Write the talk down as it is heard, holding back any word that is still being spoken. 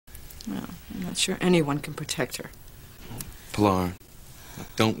Well, I'm not sure anyone can protect her. Pilar,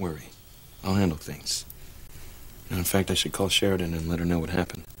 don't worry. I'll handle things. And in fact, I should call Sheridan and let her know what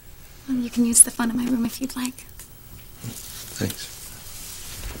happened. Well, you can use the phone in my room if you'd like. Thanks.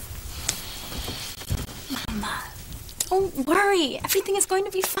 Mama, don't worry. Everything is going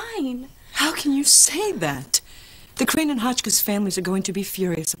to be fine. How can you say that? The Crane and Hotchkiss families are going to be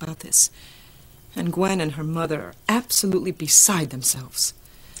furious about this. And Gwen and her mother are absolutely beside themselves.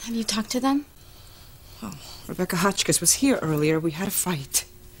 Have you talked to them? Oh, Rebecca Hotchkiss was here earlier. We had a fight.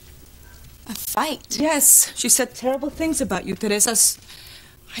 A fight? Yes. She said terrible things about you, Teresa.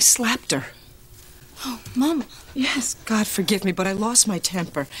 I slapped her. Oh, Mama. Yes, God forgive me, but I lost my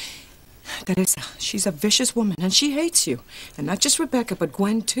temper. Teresa, she's a vicious woman, and she hates you. And not just Rebecca, but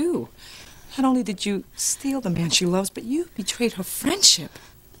Gwen, too. Not only did you steal the man she loves, but you betrayed her friendship.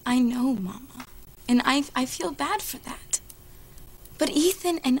 I know, Mama. And I feel bad for that. But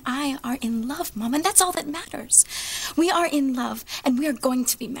Ethan and I are in love, Mom, and that's all that matters. We are in love, and we are going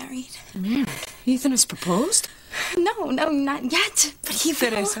to be married. Married? Ethan has proposed? No, not yet. But he will.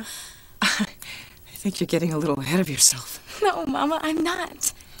 Teresa, I think you're getting a little ahead of yourself. No, Mama, I'm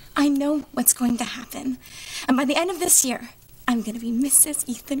not. I know what's going to happen. And by the end of this year, I'm going to be Mrs.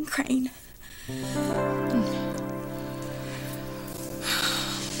 Ethan Crane.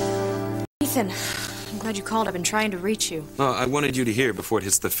 Ethan, I'm glad you called. I've been trying to reach you. Well, I wanted you to hear before it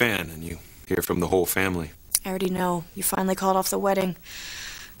hits the fan, and you hear from the whole family. I already know. You finally called off the wedding.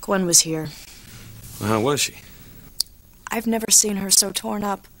 Gwen was here. Well, how was she? I've never seen her so torn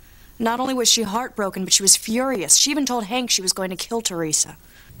up. Not only was she heartbroken, but she was furious. She even told Hank she was going to kill Teresa.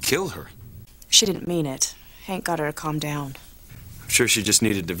 Kill her? She didn't mean it. Hank got her to calm down. I'm sure she just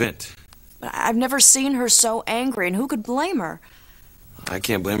needed to vent. But I've never seen her so angry, and who could blame her? I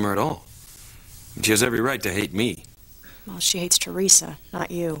can't blame her at all. She has every right to hate me. Well, she hates Teresa, not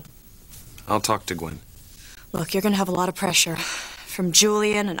you. I'll talk to Gwen. Look, you're going to have a lot of pressure. From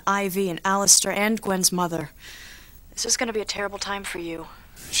Julian and Ivy and Alistair and Gwen's mother. This is going to be a terrible time for you.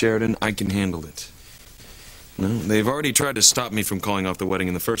 Sheridan, I can handle it. No, they've already tried to stop me from calling off the wedding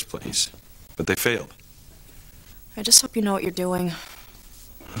in the first place. But they failed. I just hope you know what you're doing.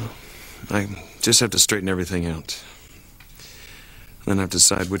 I just have to straighten everything out. Then I have to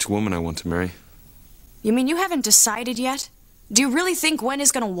decide which woman I want to marry. You mean you haven't decided yet? Do you really think Gwen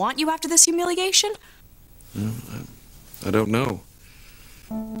is going to want you after this humiliation? No, I don't know.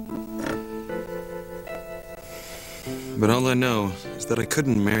 But all I know is that I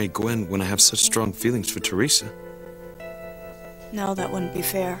couldn't marry Gwen when I have such strong feelings for Teresa. No, that wouldn't be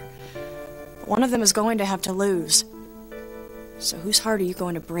fair. But one of them is going to have to lose. So whose heart are you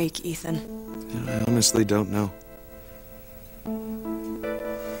going to break, Ethan? I honestly don't know.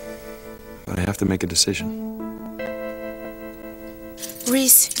 But I have to make a decision.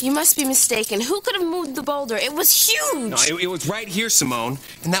 Reese, you must be mistaken. Who could have moved the boulder? It was huge! No, it was right here, Simone.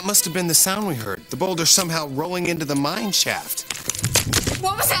 And that must have been the sound we heard. The boulder somehow rolling into the mine shaft.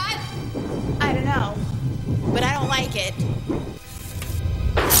 What was that? I don't know. But I don't like it.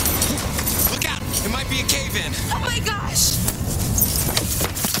 Look out! It might be a cave-in. Oh my gosh!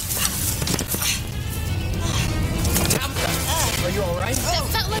 Are you all right? That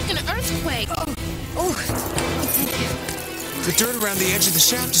felt like an earthquake. The dirt around the edge of the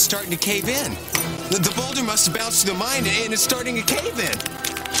shaft is starting to cave in. The boulder must have bounced through the mine and it's starting to cave in.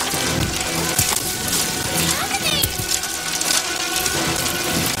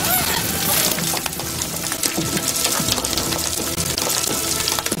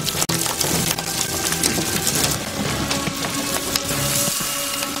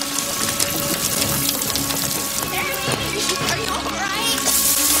 Are you all right?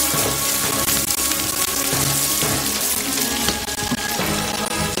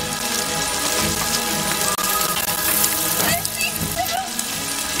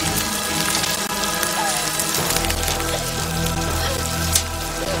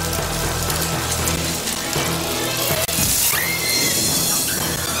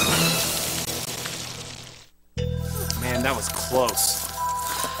 Man, that was close.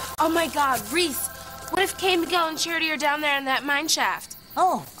 Oh my God, Reese. What if Kay, Miguel, and Charity are down there in that mine shaft?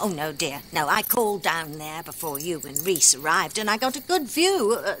 Oh, no, dear. No, I called down there before you and Reese arrived, and I got a good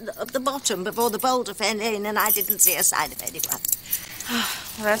view of the bottom before the boulder fell in, and I didn't see a sign of anyone.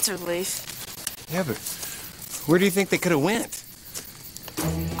 Well, that's a relief. Yeah, but where do you think they could have went? I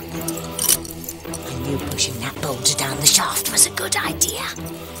knew pushing that boulder down the shaft was a good idea.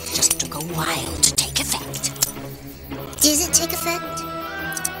 It just took a while to take effect. Does it take effect?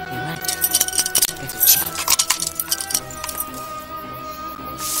 You're right. Better check.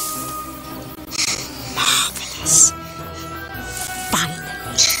 Marvelous.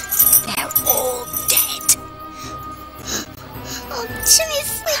 Finally.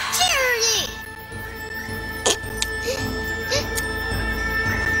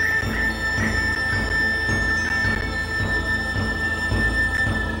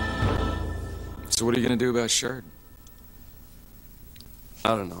 So what are you going to do about Sheridan?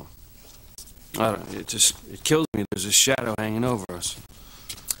 I don't know. It kills me. There's a shadow hanging over us.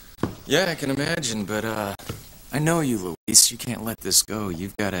 Yeah, I can imagine, but, I know you, Luis. You can't let this go.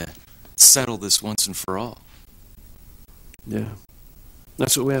 You've got to settle this once and for all. Yeah.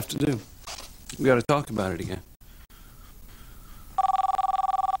 That's what we have to do. We got to talk about it again.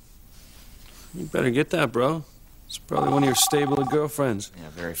 You better get that, bro. It's probably one of your stable of girlfriends. Yeah,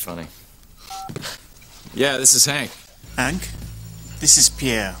 very funny. Yeah, this is Hank. Hank, this is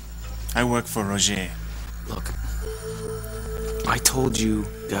Pierre. I work for Roger. Look, I told you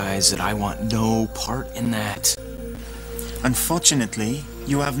guys that I want no part in that. Unfortunately,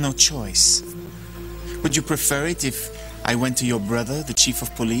 you have no choice. Would you prefer it if I went to your brother, the chief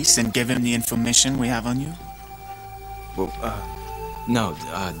of police, and gave him the information we have on you? Well, no,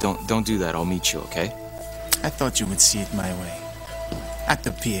 don't do that. I'll meet you, okay? I thought you would see it my way. At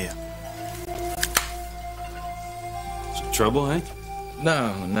the pier. Some trouble, Hank?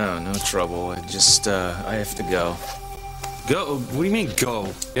 No trouble. I have to go. Go? What do you mean, go?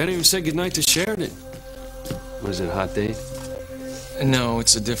 You hadn't even said goodnight to Sheridan. What is it, a hot date? No,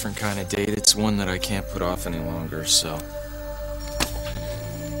 it's a different kind of date. It's one that I can't put off any longer, so...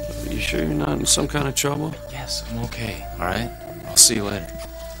 Are you sure you're not in some kind of trouble? Yes, I'm okay, all right? I'll see you later.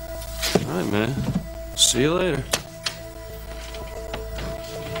 All right, man. See you later.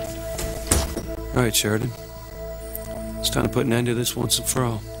 All right, Sheridan. It's time to put an end to this once and for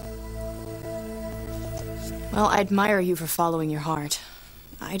all. Well, I admire you for following your heart.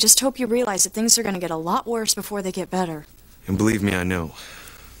 I just hope you realize that things are going to get a lot worse before they get better. And believe me, I know.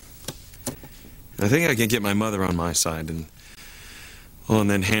 I think I can get my mother on my side and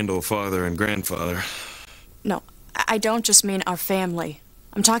then handle father and grandfather. No, I don't just mean our family.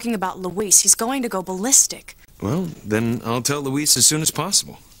 I'm talking about Luis. He's going to go ballistic. Well, then I'll tell Luis as soon as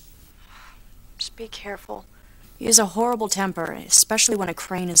possible. Just be careful. He has a horrible temper, especially when a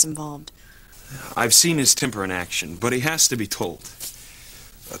crane is involved. I've seen his temper in action, but he has to be told.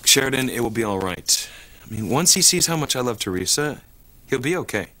 Look, Sheridan, it will be all right. I mean, once he sees how much I love Teresa, he'll be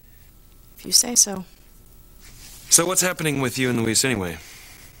okay. If you say so. So what's happening with you and Luis anyway?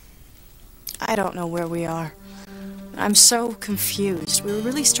 I don't know where we are. I'm so confused. We were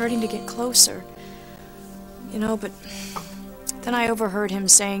really starting to get closer. You know, but then I overheard him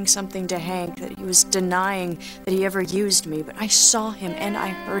saying something to Hank, that he was denying that he ever used me, but I saw him and I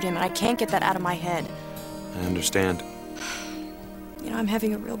heard him, and I can't get that out of my head. I understand. You know, I'm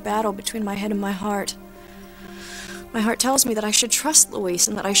having a real battle between my head and my heart. My heart tells me that I should trust Luis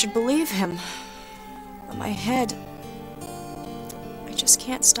and that I should believe him. But my head, I just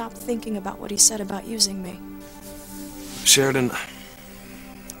can't stop thinking about what he said about using me. Sheridan,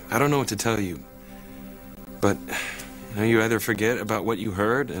 I don't know what to tell you, but you either forget about what you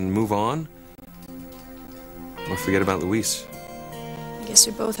heard and move on, or forget about Luis. I guess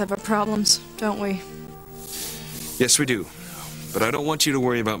we both have our problems, don't we? Yes, we do, but I don't want you to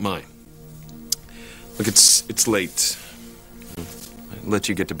worry about mine. Look, it's late. I'll let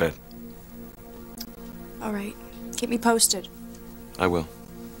you get to bed. All right. Keep me posted. I will.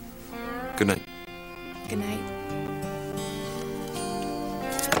 Good night. Good night.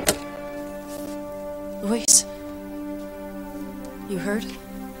 Luis, you heard?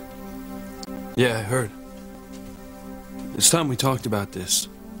 Yeah, I heard. It's time we talked about this.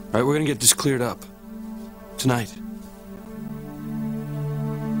 All right, we're gonna get this cleared up. Tonight.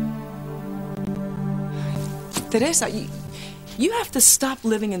 Teresa, you have to stop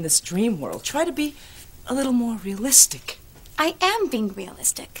living in this dream world. Try to be a little more realistic. I am being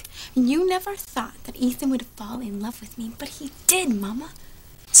realistic. You never thought that Ethan would fall in love with me, but he did, Mama.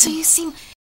 So you seem